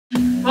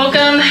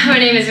Welcome, my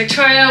name is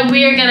Victoria.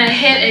 We are gonna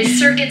hit a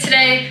circuit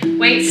today,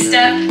 weight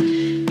step.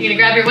 You're gonna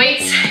grab your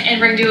weights and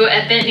we're gonna do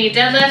a bent knee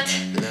deadlift.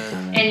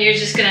 And you're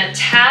just gonna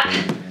tap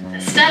the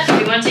step.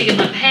 If you want to, you can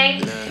let it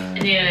hang.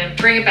 And you're gonna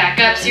bring it back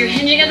up. So you're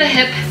hinging at the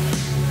hip,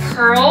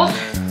 curl.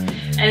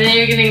 And then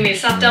you're gonna give me a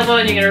soft elbow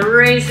and you're gonna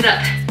raise it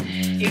up.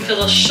 You can feel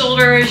those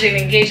shoulders, you're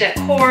gonna engage that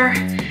core.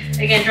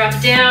 Again, drop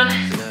it down,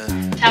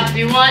 tap if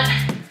you want.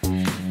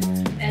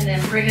 And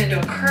then bring it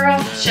into a curl,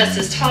 chest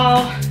is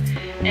tall.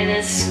 And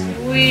then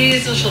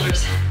squeeze those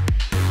shoulders.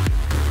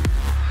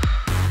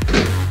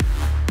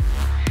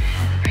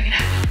 Bring it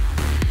up.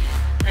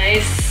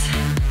 Nice.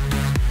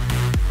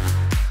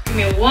 Give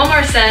me one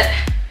more set.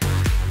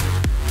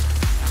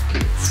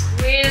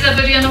 Squeeze that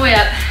booty on the way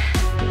up.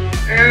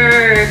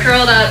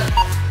 Curled up.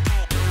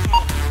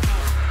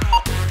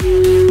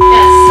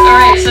 Yes, all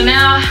right, so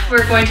now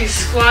we're going to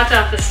squat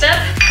off the step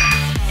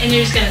and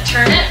you're just gonna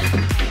turn it.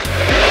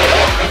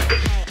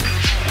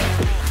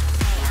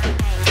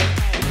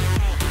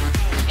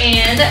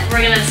 And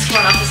we're gonna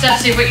squat off the step.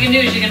 So what you're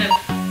gonna do is you're gonna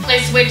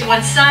place the weight to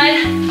one side,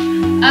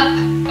 up,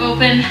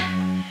 open,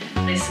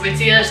 place the weight to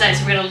the other side.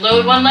 So we're gonna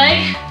load one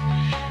leg,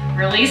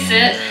 release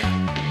it,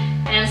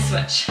 and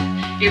switch.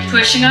 You're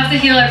pushing off the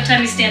heel every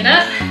time you stand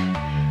up.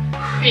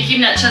 You're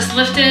keeping that chest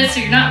lifted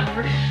so you're not,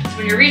 so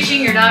when you're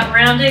reaching, you're not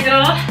rounding at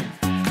all.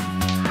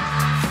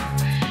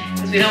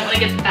 Because we don't wanna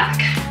get the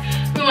back.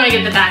 We wanna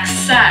get the back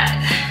side.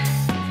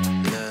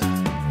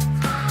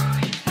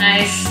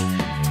 Nice.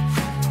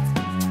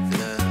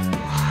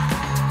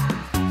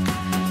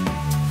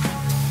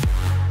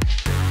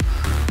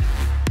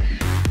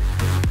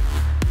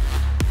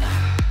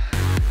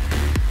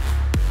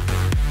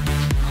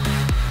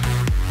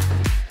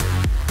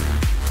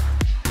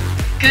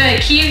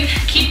 Good,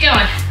 keep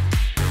going.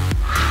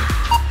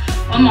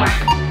 One more.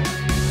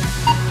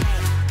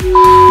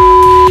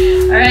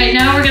 All right,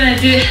 now we're gonna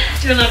do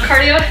a little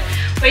cardio.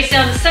 Weights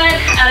down the side,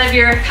 out of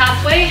your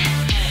pathway.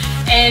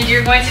 And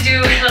you're going to do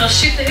a little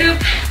shoot the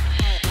hoop.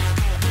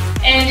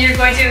 And you're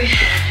going to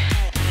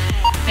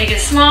make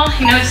it small,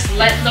 you know, just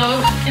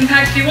low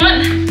impact if you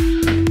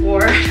want.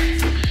 Or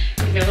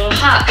give it a little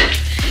hop.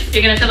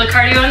 You're gonna feel the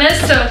cardio on this,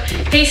 so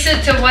pace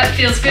it to what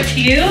feels good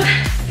to you.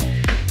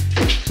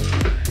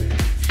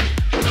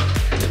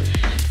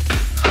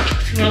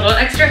 A little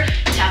extra,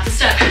 tap the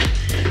step.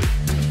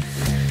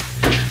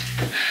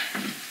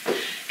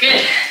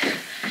 Good.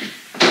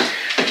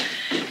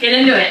 Get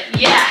into it,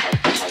 yeah.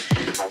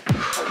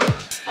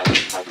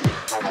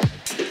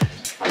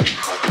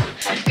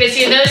 Good, so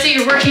you notice that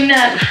you're working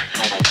that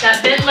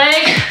bent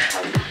leg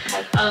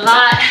a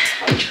lot.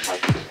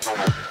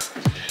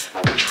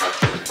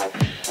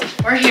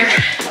 We're here.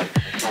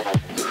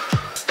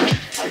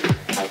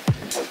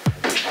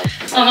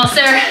 Almost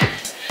there.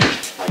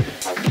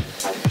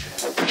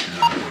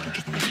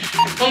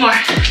 One more.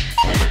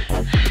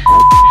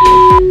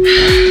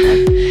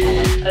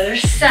 Other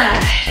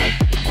side.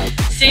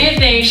 Same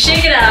thing,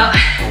 shake it out.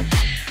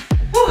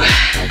 Woo.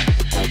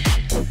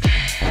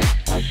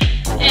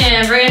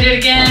 And we're gonna do it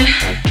again.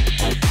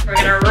 We're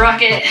gonna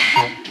rock it.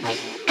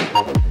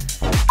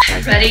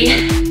 Ready?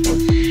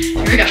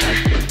 Here we go.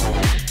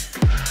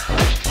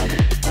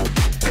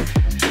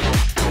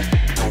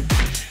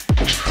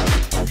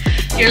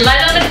 You're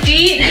light on the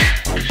feet.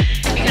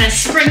 You're kind of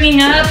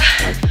springing up.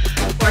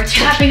 Or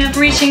tapping up,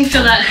 reaching,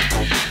 feel that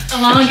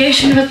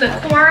elongation with the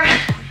core.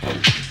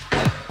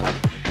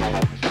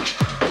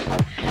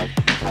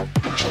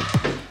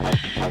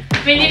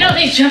 I mean, you don't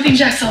need jumping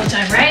jacks all the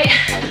time, right?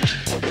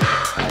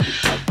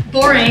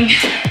 Boring.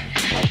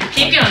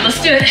 Keep going, let's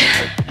do it.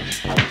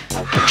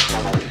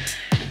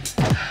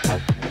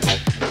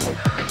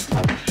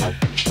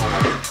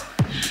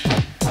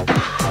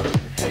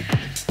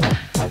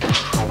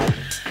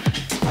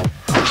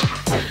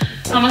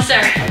 Almost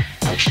there.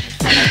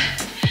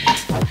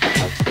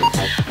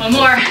 One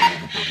more.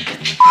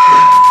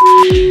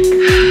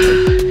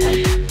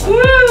 Woo!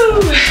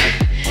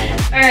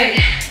 All right,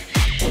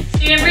 so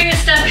you're gonna bring the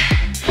step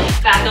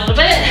back a little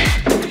bit.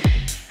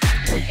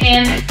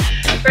 And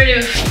we're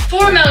gonna do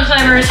 4 mountain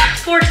climbers,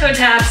 4 toe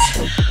taps,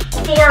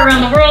 4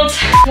 around the world,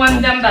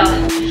 1 dumbbell.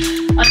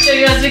 I'll show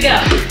you as we go.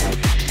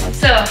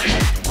 So,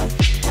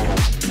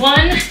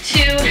 1,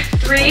 2,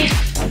 3,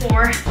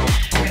 4.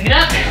 Bring it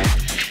up.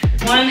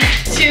 1,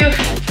 2,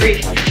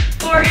 3,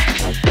 4.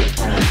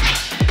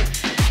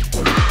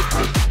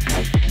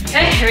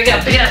 Okay, here we go,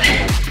 pick it up.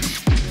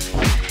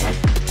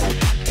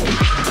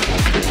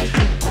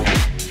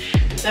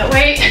 That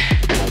weight.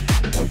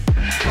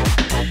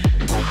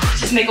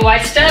 Just make a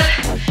wide step.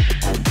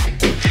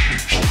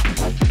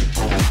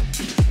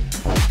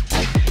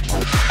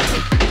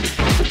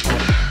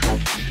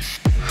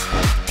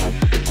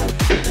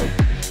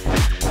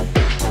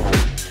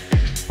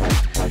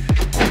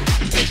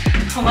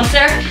 Almost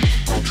there.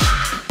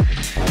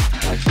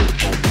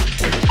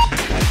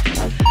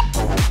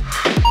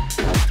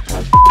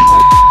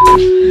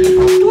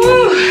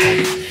 Woo.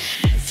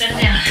 Set it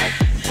down.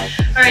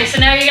 All right, so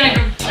now you're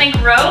gonna plank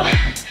row.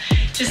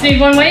 Just need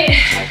one weight.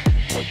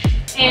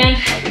 And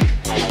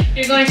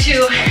you're going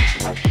to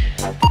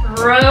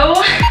row,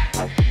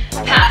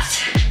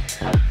 pass,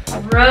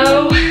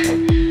 row,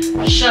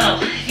 shuttle.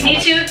 If you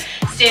need to,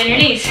 stay on your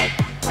knees.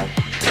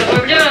 So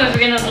what we're doing is we're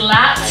getting those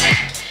lats,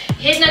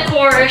 hitting the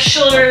core,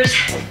 shoulders,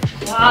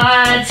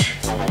 quads.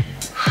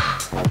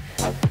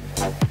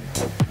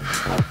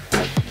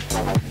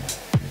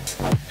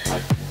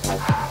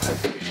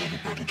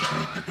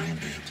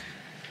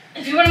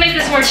 If you want to make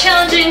this more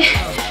challenging,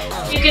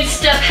 you can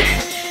step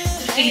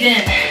the feet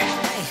in.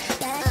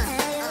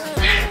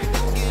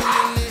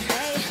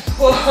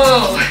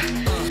 Whoa.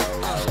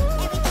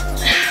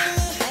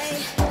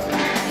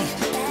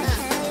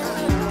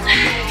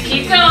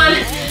 Keep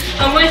going.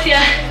 I'm with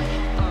you.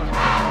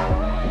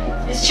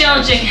 It's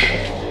challenging.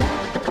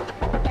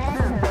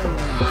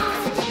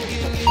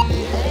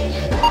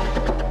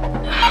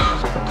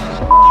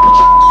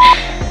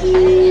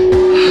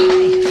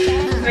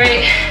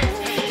 Great.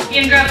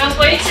 You can grab both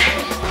weights.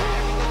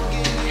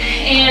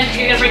 And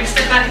you're gonna bring the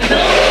step back in the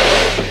middle.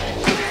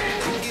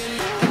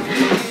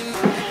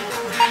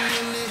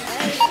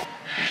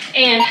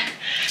 And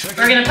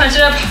we're gonna punch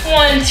it up.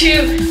 1,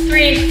 2,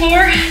 3,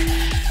 4.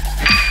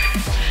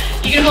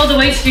 You can hold the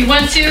weights if you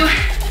want to,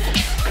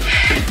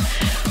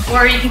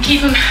 or you can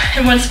keep them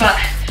in one spot.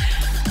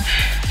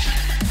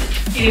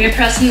 You can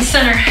press in the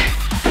center.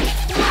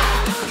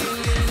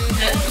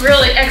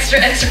 Really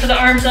extra for the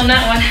arms on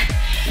that one.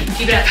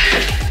 Keep it up.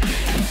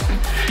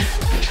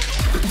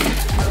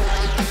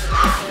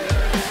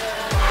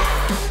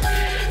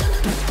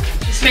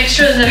 Just make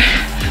sure the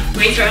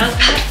weights are out of the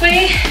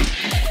pathway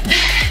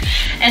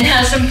and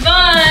have some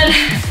fun.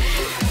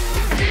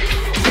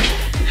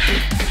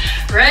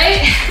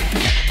 Right?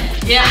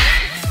 Yeah.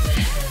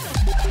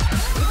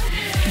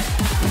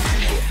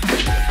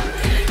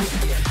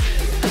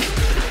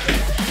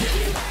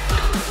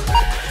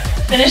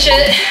 Finish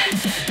it.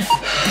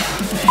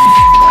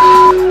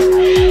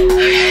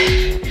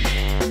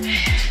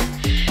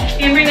 You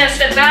can bring that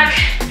step back.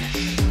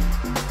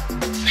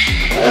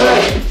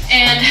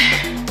 And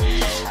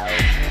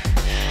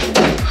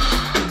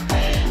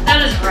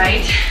that is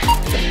right.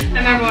 I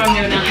remember what I'm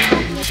doing now.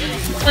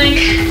 Plank.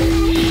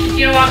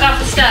 You're gonna walk off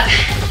the step.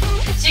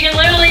 So you can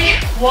literally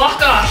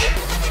walk off.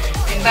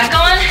 Bring it back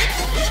on.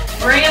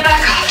 Bring it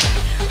back off.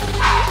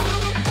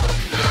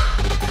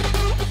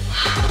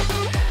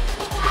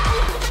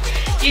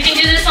 You can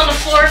do this on the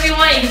floor if you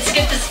want. You can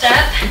skip the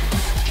step.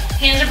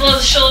 Hands are below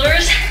the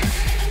shoulders.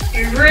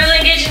 You're really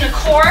engaging the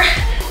core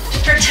to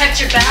protect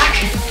your back.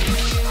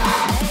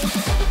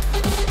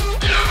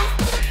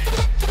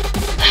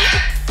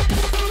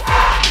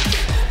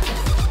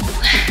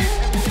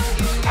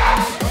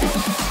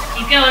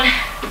 Keep going.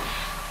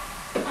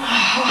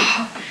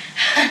 Oh.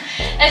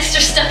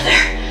 Extra step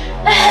there.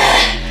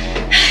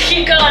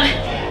 Keep going.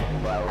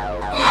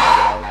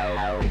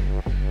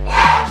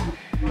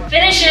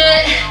 Finish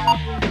it.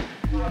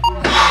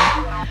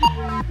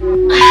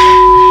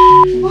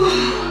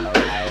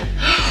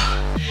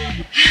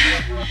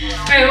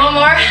 All right, one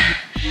more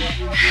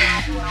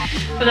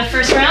for the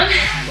first round.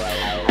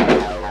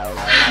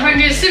 We're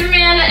gonna do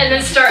Superman and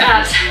then start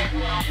abs.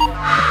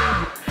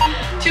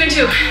 2 and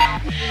 2,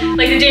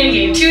 like the dating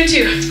game, 2 and 2.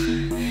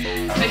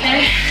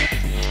 Okay,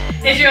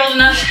 if you're old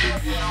enough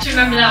to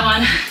remember that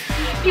one.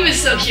 He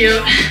was so cute.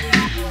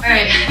 All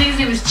right, I think his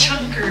name was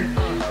Chuck, or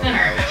I don't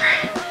remember.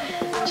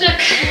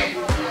 Chuck.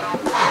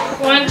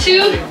 1,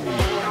 2,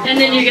 and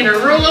then you're gonna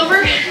roll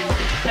over.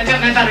 I've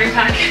got my battery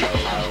pack.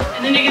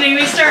 And then you're gonna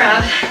restart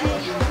up.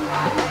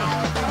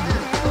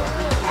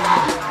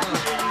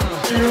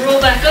 And then roll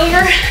back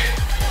over.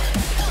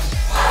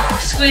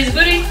 Squeeze the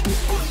booty.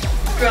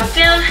 Drop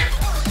down.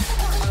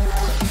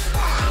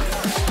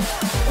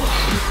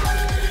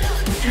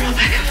 And roll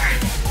back over.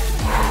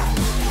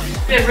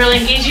 Good, really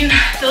engaging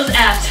those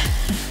abs.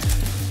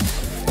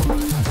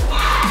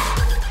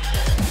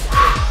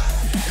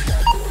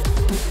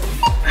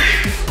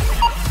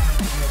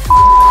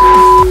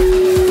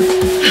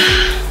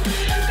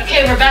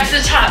 Okay, we're back to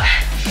the top.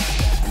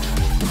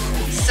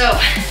 So,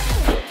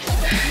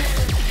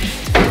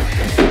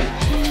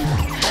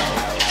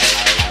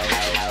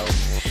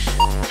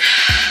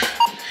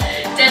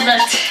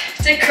 deadlift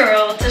to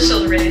curl to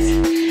shoulder raise.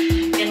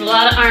 Getting a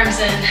lot of arms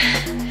in.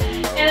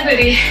 And the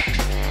booty.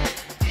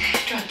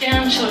 Drop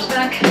down, shoulders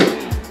back,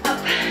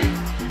 up.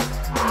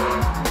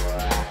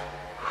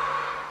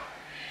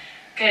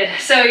 Good,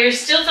 so you're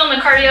still feeling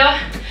the cardio.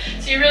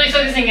 So you're really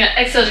focusing on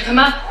exhale to come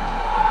up.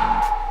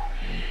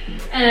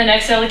 And then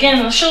exhale again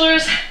on the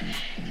shoulders.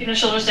 Keep the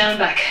shoulders down and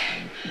back.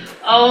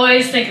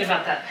 Always thinking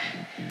about that.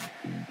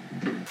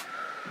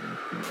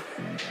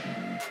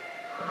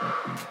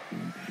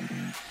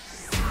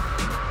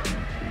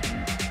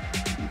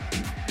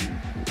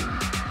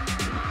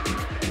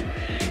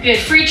 Good,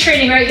 free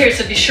training right here,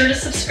 so be sure to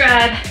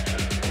subscribe.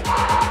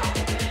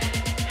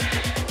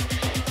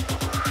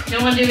 You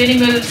don't want to do any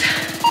moves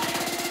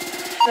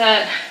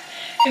that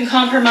can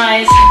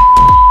compromise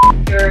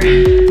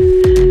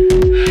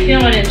you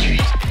don't want injury.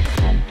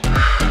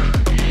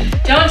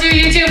 Don't do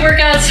YouTube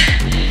workouts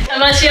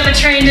unless you have a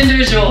trained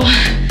individual.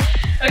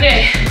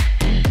 Okay,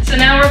 so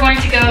now we're going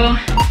to go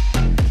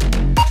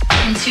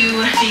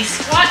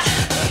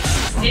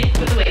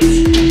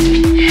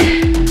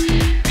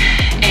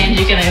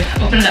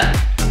Open it up.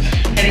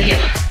 Hit a heel.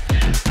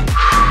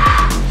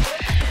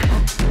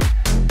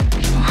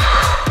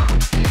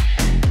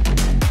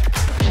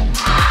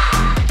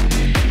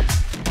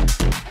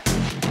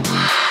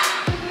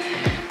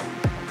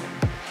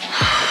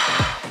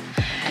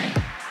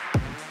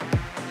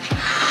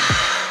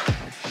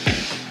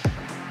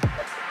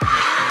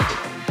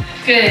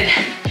 Good.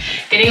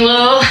 Getting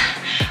low,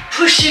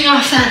 pushing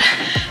off that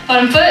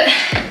bottom foot.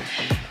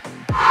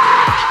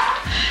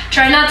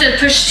 Try not to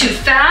push too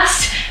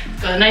fast.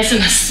 Go nice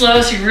and slow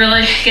so you're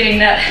really getting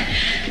that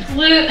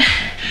glute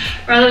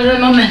rather than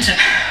momentum.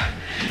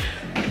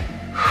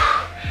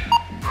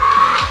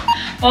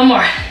 One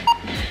more.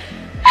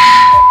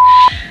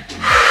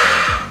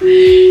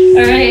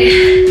 All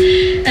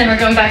right, and we're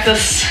going back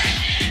those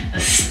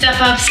step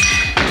ups,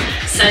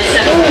 side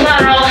step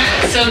lateral.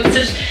 So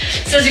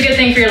it's a good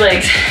thing for your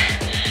legs.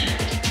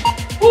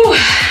 Woo.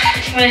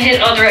 You wanna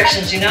hit all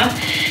directions, you know?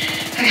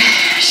 Okay,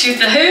 shoot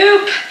the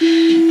hoop.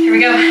 Here we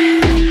go.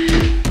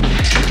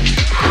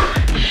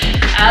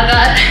 Add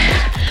that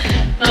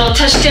little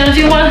touchdown if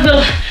you want,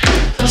 little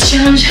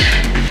challenge.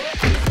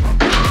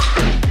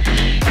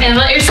 And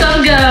let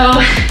yourself go.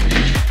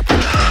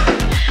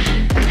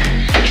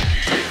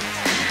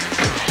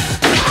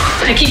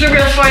 I keep it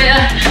real for you.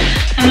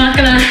 I'm not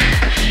gonna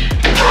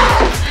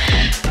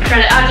try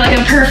to act like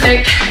I'm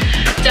perfect.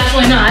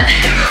 Definitely not.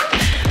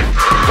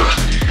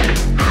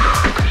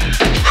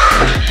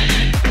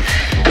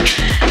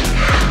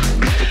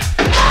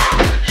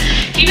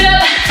 Keep it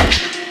up.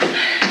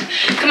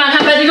 Come on, how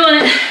about you doing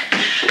it?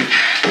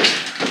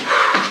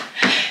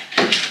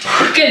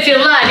 Good, feel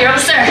alive, you're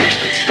almost there.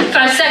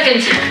 5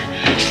 seconds.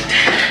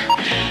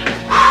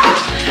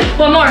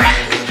 One more.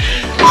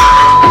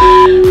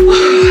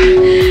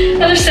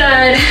 Other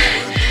side.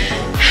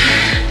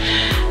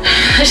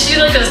 I should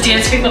do like those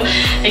dance people.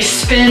 They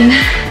spin.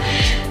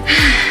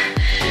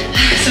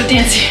 So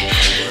dancey.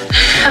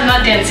 I'm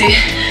not dancey.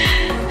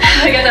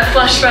 I got that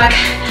flashback.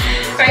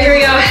 All right, here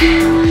we go.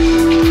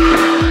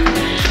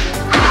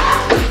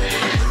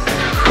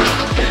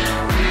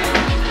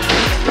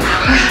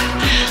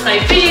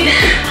 Light feet.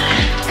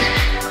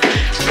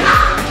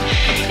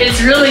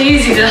 It's really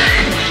easy to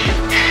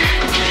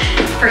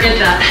forget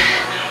that.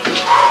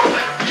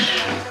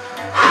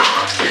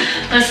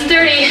 Less than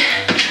 30.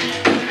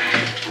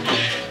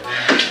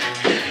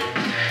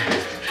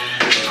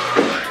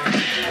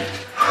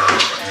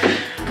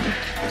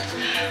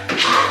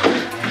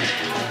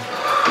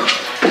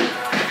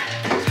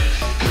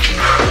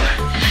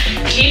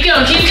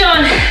 Keep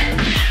going.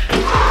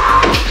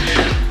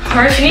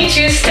 Or if you need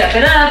to, step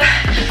it up.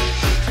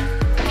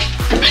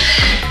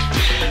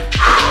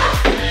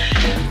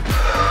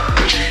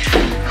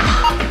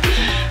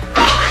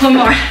 One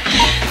more.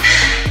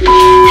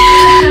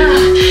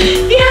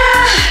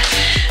 Yeah.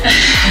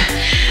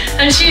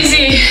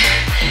 Uncheesy.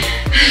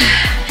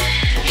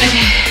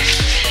 Okay.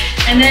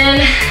 And then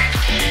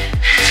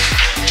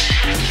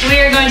we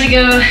are going to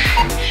go to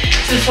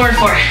the forward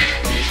four.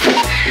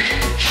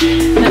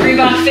 The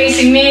Reebok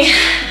facing me.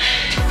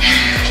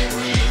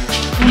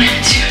 1, 2,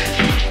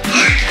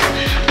 4.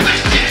 1,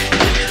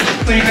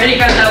 2. When you're ready,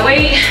 grab that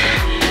weight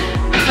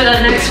for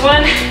that next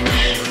one.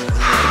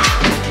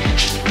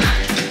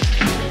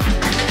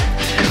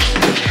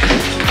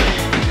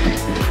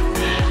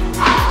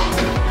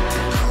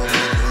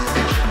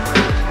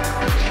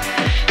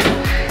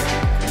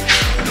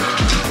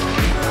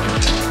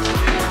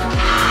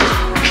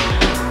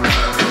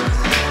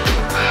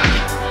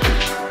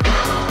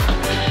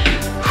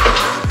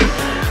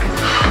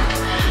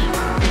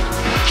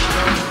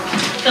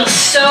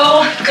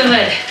 So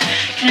good.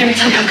 Can't even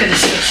tell you how good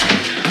this feels.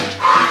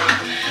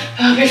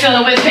 I hope you're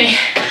feeling it with me,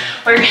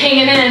 or you're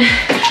hanging in.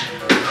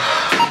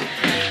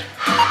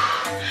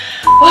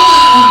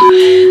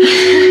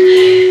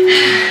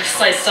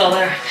 Slight stall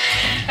there.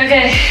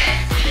 Okay.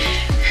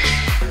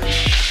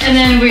 And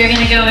then we are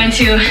gonna go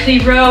into the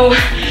row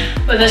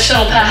with a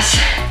shuttle pass.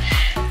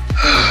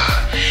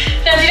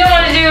 Now if you don't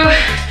wanna do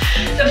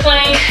the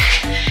plank,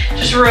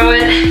 just row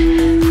it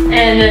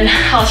and then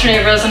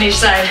alternate rows on each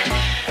side.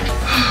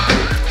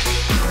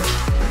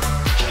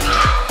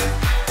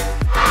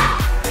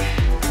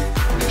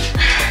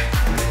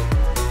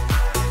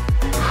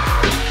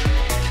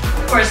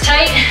 Core is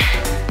tight,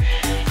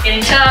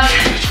 getting tough.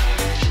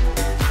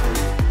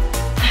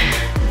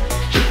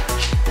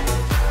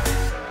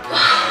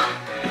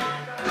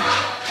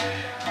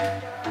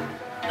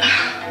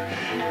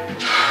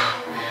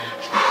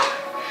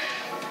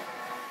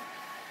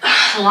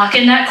 Lock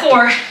in that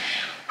core.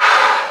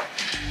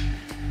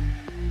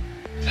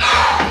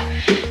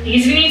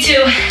 Knees if you need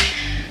to.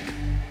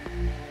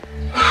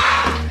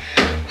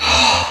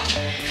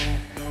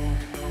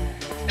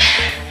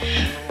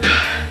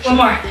 One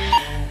more.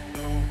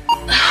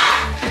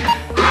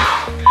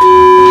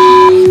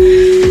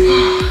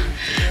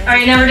 All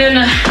right, now we're doing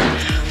a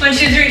 1,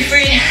 2, 3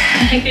 free.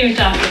 I think they even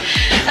top.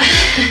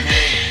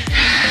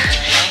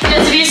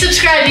 Yes, if you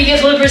subscribe, you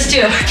get bloopers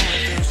too.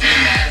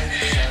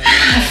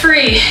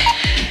 Free.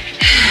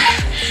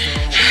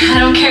 I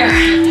don't care.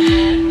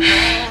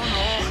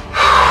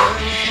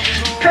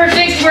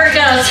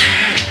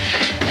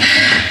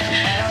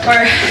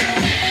 Or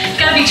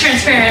gotta be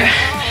transparent.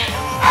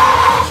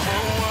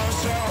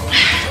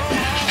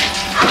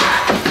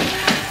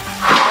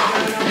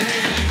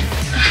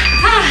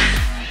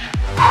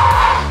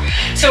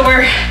 So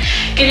we're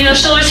getting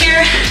those shoulders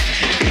here,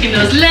 getting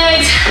those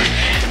legs,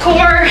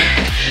 core.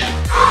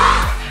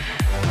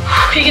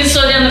 You can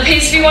slow down the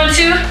pace if you want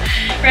to,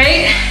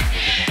 right?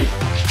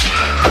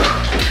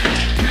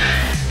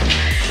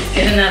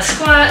 Get in that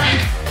squat.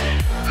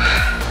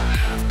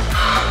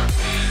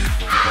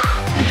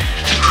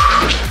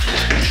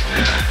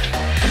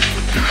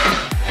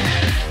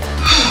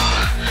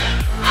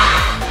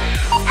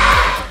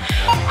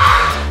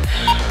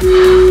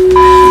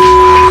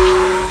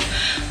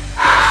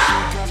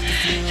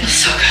 Feels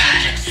so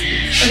good.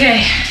 Okay.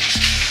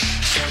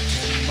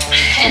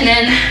 And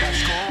then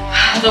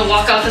the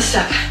walk off the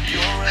step.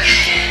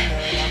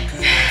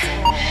 Okay.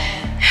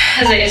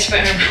 As I itch my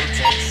arm.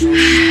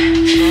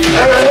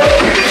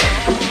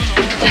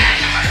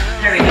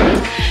 There we go.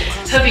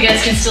 So hope you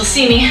guys can still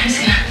see me. I'm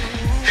just gonna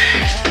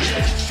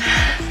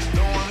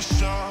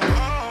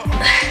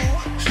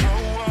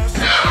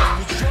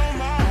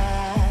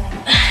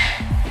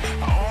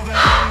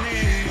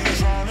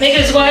make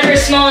it as wide or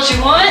as small as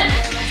you want.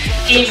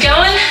 Keep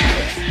going.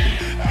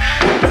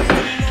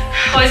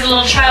 Always a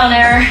little trial and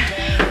error.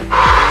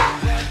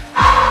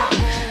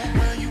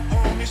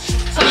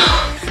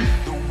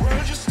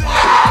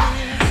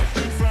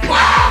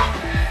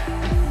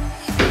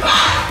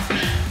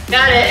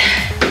 Got it.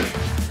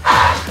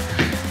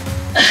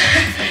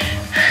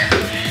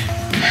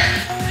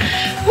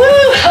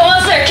 Woo,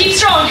 almost there. Keep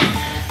strong.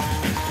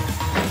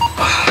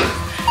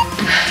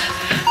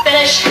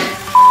 Finish.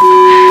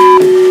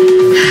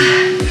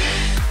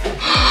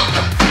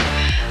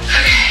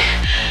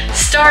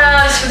 Start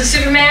off with the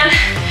Superman.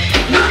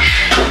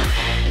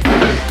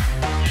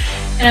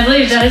 And I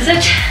believe that is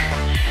it.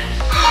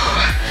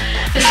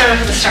 Let's start off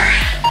with the start.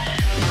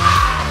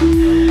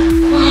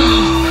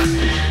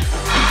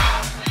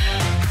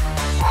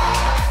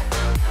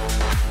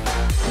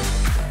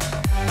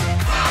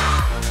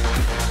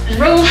 And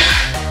roll.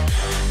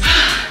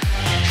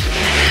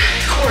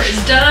 Core is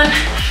done.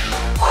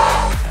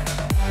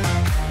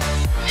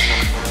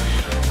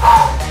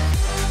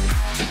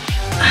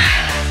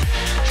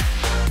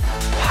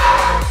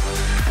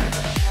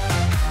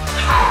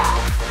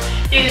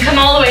 You can come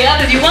all the way up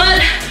if you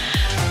want.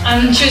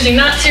 I'm choosing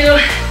not to.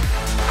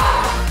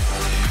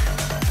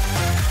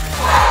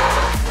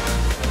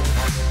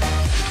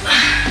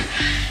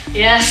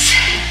 Yes,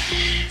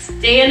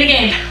 stay in the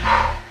game.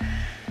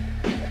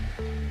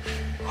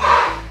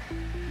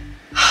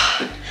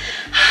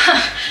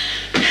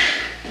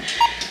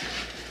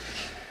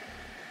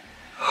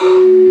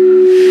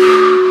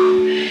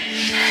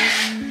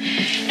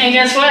 And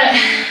guess what?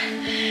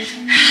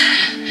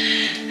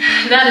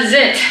 That is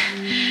it.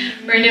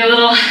 We're gonna do a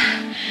little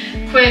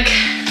quick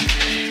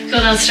cool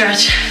down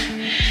stretch.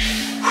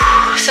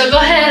 So go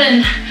ahead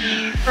and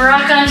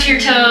rock onto your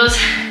toes.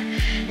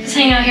 Just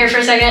hang out here for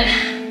a second.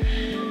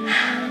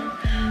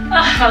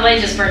 Oh, my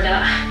leg just burned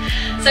out.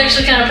 It's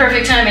actually kind of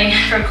perfect timing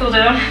for a cool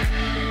down.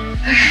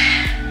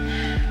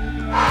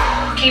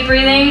 Keep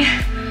breathing.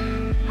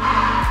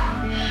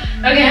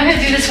 Okay, I'm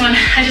gonna do this one.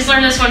 I just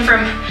learned this one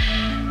from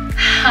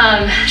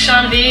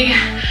Sean Veig.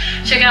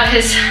 Check out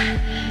his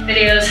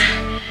videos.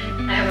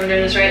 I hope I'm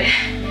doing this right.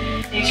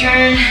 You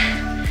turn,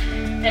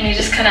 and you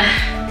just kind of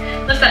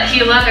lift that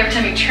heel up every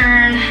time you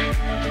turn.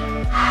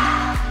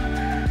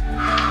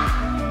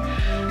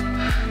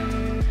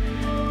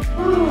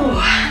 Ooh,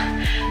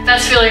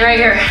 best feeling right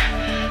here.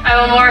 I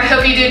will more,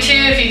 hope you do too.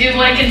 If you do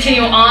want to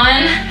continue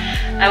on,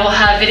 I will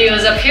have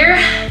videos up here,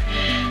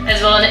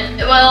 as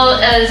well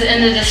as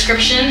in the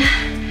description.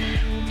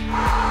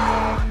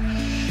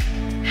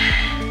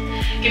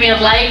 Give me a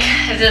like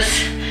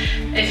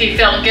if you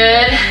felt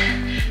good.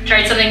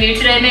 Tried something new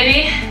today,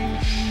 maybe.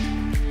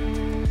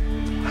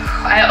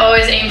 I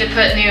always aim to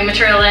put new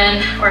material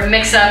in or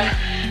mix up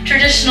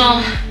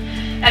traditional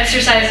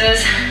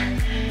exercises.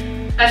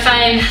 I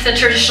find the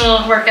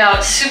traditional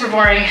workout super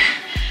boring,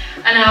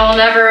 and I will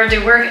never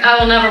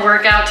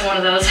work out to one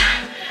of those.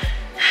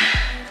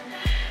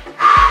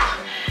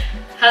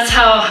 That's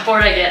how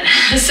bored I get.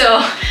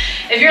 So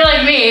if you're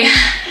like me,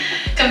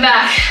 come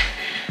back.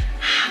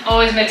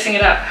 Always mixing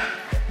it up.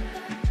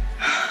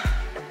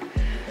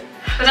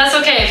 But that's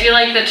okay. If you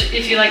like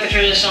the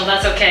traditional,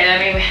 that's okay. I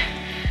mean,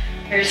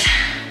 there's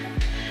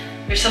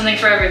something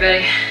for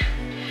everybody.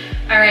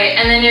 All right,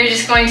 and then you're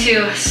just going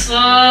to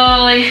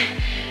slowly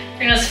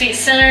bring those feet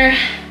center,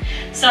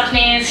 soft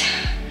knees,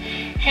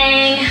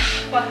 hang,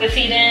 walk the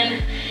feet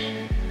in.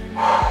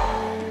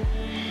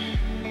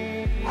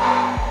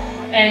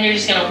 And you're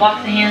just gonna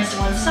walk the hands to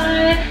one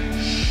side.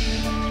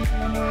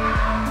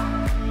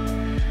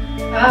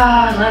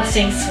 Ah, I love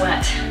seeing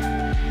sweat.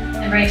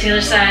 And bring it to the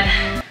other side.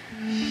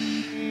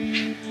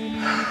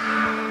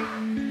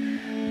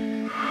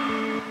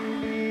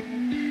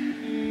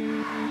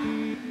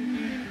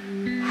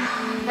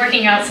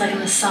 Working out's like a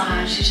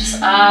massage. You just,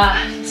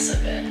 feels so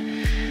good.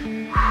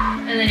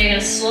 And And then you're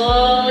gonna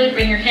slowly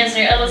bring your hands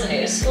on your elbows and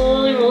you're gonna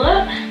slowly roll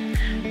up.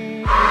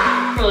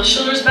 Roll the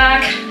shoulders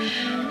back.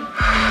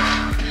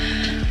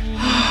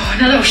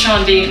 Another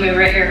Sean D move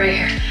right here, right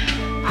here.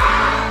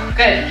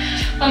 Good.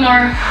 One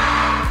more.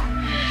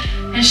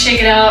 And shake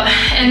it out.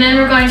 And then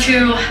we're going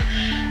to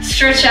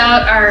stretch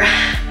out our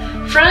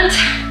front.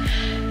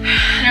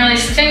 And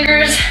release the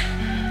fingers.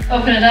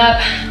 Open it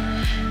up.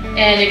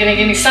 And you're gonna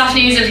give me soft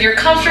knees if you're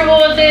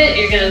comfortable with it.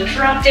 You're gonna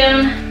drop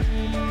down.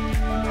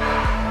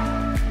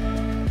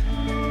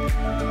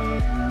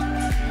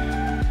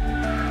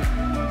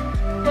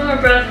 One more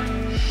breath.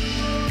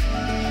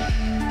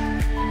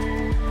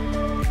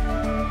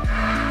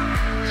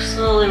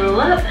 Slowly roll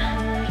up.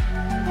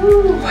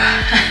 Woo.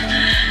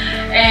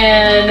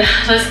 And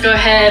let's go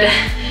ahead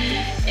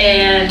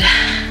and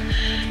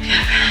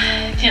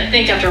can't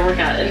think after a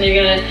workout. And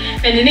you're gonna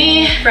bend the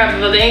knee, grab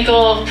above the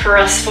ankle,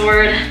 press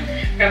forward,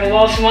 grab a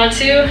wall if you want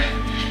to.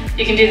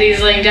 You can do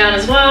these laying down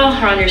as well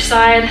or on your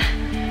side.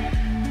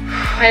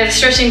 I have a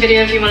stretching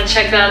video if you want to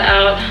check that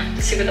out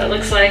to see what that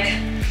looks like.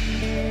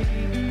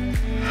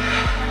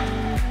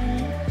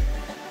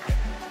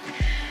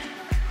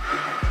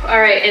 All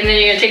right, and then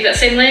you're gonna take that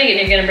same leg and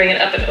you're gonna bring it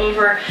up and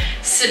over,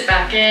 sit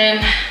back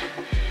in.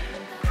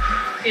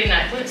 Get a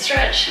nice glute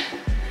stretch.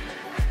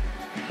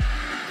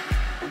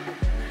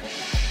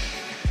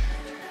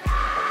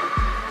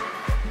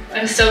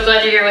 I'm so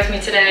glad you're here with me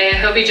today. I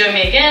hope you join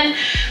me again.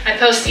 I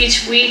post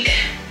each week.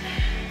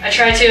 I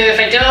try to, if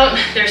I don't,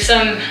 there's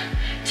some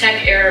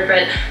tech error,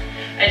 but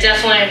I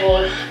definitely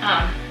will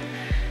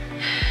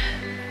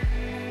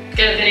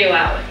get a video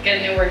out,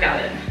 get a new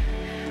workout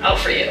out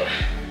for you.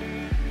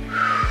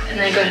 And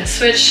then go ahead and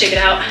switch, shake it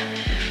out.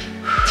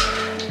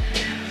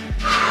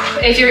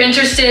 If you're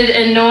interested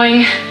in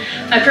knowing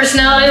my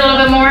personality a little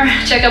bit more,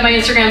 check out my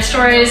Instagram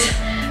stories.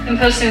 I'm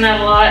posting that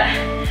a lot.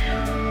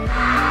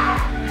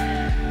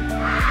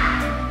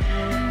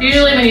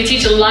 Usually when you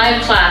teach a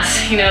live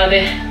class, you know,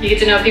 you get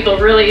to know people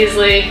really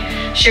easily,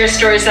 share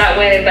stories that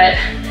way, but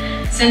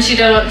since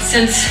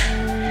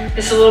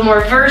it's a little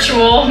more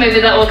virtual, maybe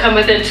that will come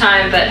within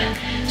time, but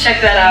check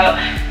that out.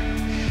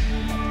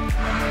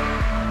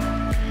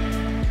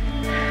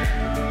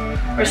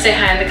 Or say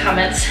hi in the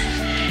comments.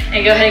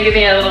 And go ahead and give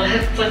me a little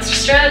hip flexor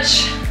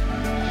stretch.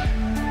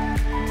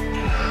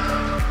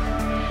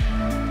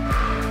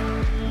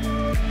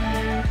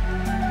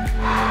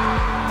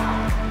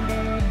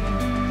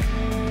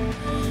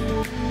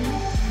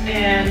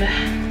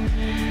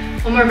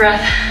 And one more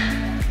breath.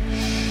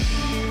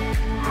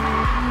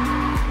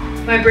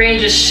 My brain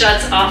just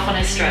shuts off when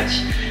I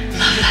stretch.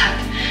 Love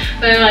that.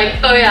 But I'm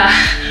like, oh yeah,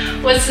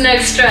 what's the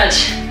next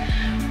stretch?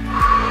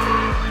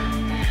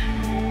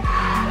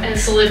 And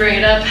slowly bring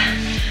it up.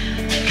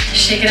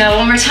 Shake it out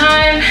one more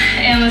time.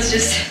 And let's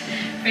just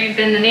bend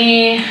the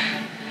knee.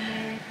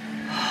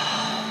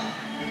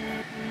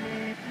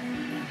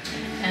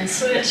 And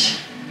switch.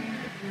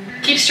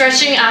 Keep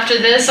stretching after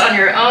this on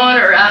your own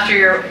or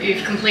after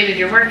you've completed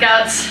your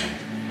workouts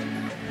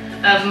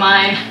of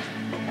mine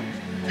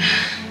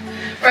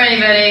or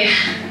anybody.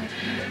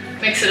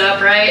 Mix it up,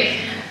 right?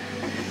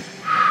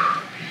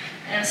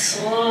 And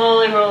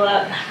slowly roll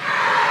up.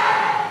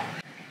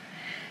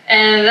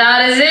 And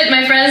that is it,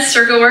 my friends.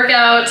 Circle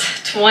workout,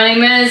 20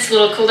 minutes, a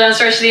little cool down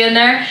stretch at the end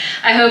there.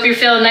 I hope you're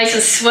feeling nice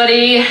and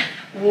sweaty,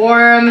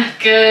 warm,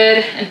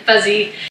 good, and fuzzy.